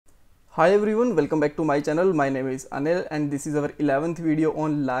Hi everyone, welcome back to my channel. My name is Anil and this is our 11th video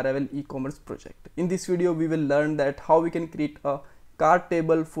on Laravel e-commerce project. In this video we will learn that how we can create a cart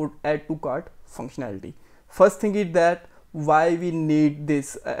table for add to cart functionality. First thing is that why we need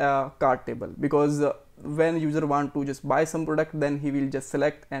this cart table, because when user want to just buy some product, then he will just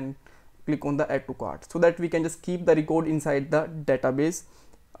select and click on the add to cart, so that we can just keep the record inside the database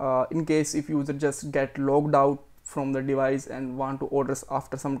in case if user just get logged out from the device and want to orders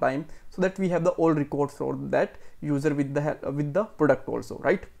after some time, so that we have the all records for that user with the product also,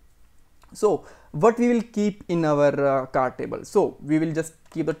 right? So what we will keep in our cart table, so we will just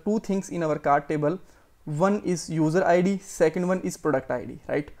keep the two things in our cart table. One is user ID, second one is product ID,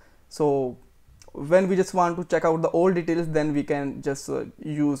 right? So when we just want to check out the all details, then we can just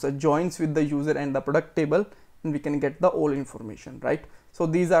use joins with the user and the product table, and we can get the all information, right? So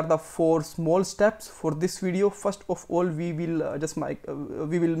these are the four small steps for this video. First of all, we will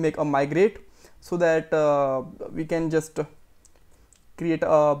we will make a migrate, so that we can just create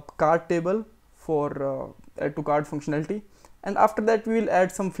a cart table for add to cart functionality, and after that we will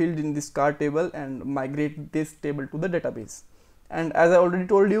add some field in this cart table and migrate this table to the database. And as I already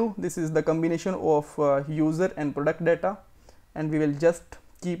told you, this is the combination of user and product data, and we will just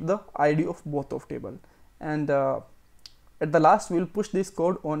keep the ID of both of table, and at the last we will push this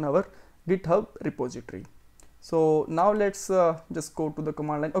code on our GitHub repository. So now let's just go to the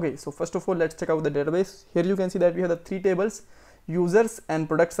command line. Okay, so first of all, let's check out the database. Here you can see that we have the three tables. Users and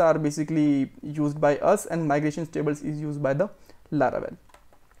products are basically used by us, and migrations tables is used by the Laravel.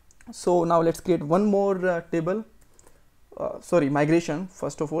 So now let's create one more table, migration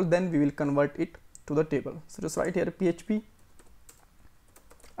first of all, then we will convert it to the table. So just write here PHP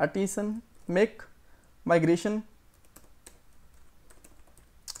artisan make migration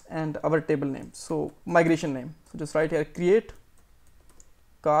and our table name, so migration name. So just write here create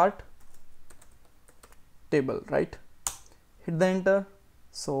cart table, right? Hit the enter.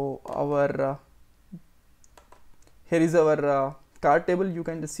 So our here is our cart table. You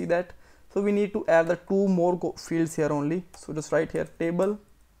can just see that. So we need to add the two more fields here only. So just write here table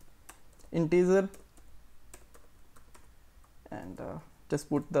integer, and just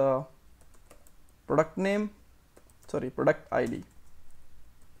put the product name, product ID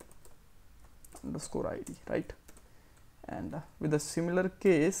underscore ID, right? And with a similar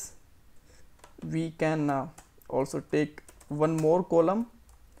case, we can also take one more column,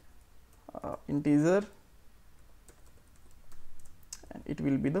 integer, and it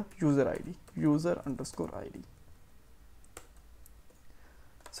will be the user ID, user underscore ID.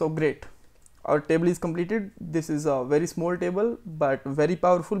 So great, our table is completed. This is a very small table but very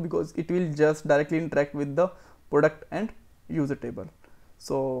powerful, because it will just directly interact with the product and user table.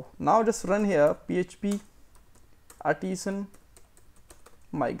 So now just run here PHP artisan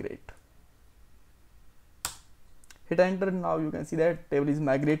migrate, hit enter. Now you can see that table is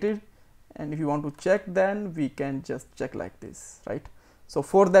migrated, and if you want to check, then we can just check like this, right? So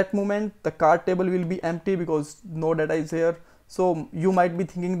for that moment the cart table will be empty because no data is here. So you might be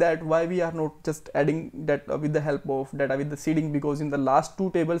thinking that why we are not just adding that with the help of data with the seeding, because in the last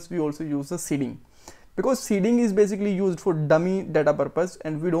two tables we also use the seeding, because seeding is basically used for dummy data purpose,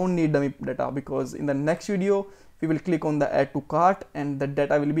 and we don't need dummy data, because in the next video we will click on the add to cart and the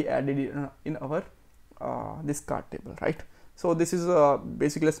data will be added in our this cart table, right? So this is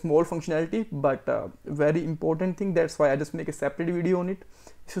basically a small functionality but very important thing. That's why I just make a separate video on it.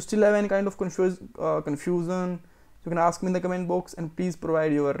 If you still have any kind of confusion, you can ask me in the comment box, and please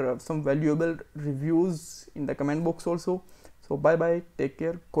provide your some valuable reviews in the comment box also. So bye bye, take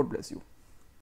care, God bless you.